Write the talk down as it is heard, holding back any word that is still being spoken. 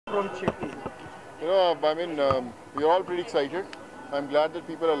You know, I mean, we're all pretty excited. I'm glad that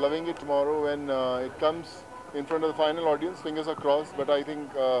people are loving it tomorrow when it comes in front of the final audience. Fingers are crossed, but I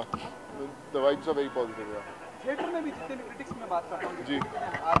think the vibes are very positive. Yeah. Theatre में भी जितने भी critics में बात करता हूँ जी।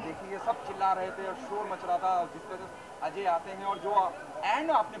 आज देखिए सब चिल्ला रहे थे और शोर मच रहा था जिस तरह से अजय आते हैं और जो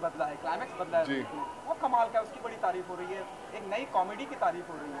एंड आपने बदला है क्लाइमैक्स बदला है जी। वो कमाल का है, उसकी बड़ी तारीफ हो रही है, एक नई कॉमेडी की तारीफ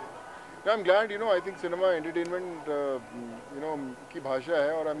हो रही है। Yeah, I'm glad, you know, I think cinema entertainment, you know, की भाषा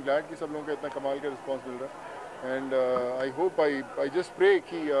है और I'm glad कि सब लोगों का इतना कमाल का रिस्पांस मिल रहा है and I hope, I just pray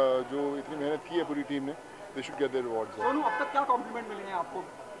कि जो इतनी मेहनत की है पूरी टीम ने, they should get their rewards. Sonu, अब तक क्या कॉम्प्लीमेंट मिले हैं आपको?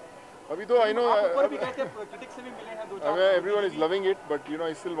 अभी तो I know ऊपर भी गए थे, क्रिटिक्स से भी मिले हैं दो चार। everyone is loving it, but you know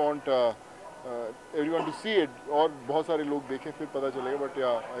I still want everyone to see it और बहुत सारे लोग देखें फिर पता चलेगा, but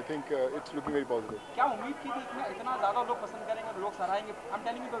yeah, I think it's looking very positive. क्या उम्मीद थी कि इतना ज़्यादा लोग पसंद करेंगे, लोग सराहेंगे? I'm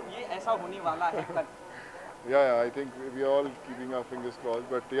telling you, ये ऐसा होने वाला है कल। Yeah, I think we are all keeping our fingers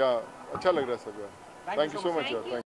crossed, but yeah, अच्छा लग रहा है सब यार. Thank you so much.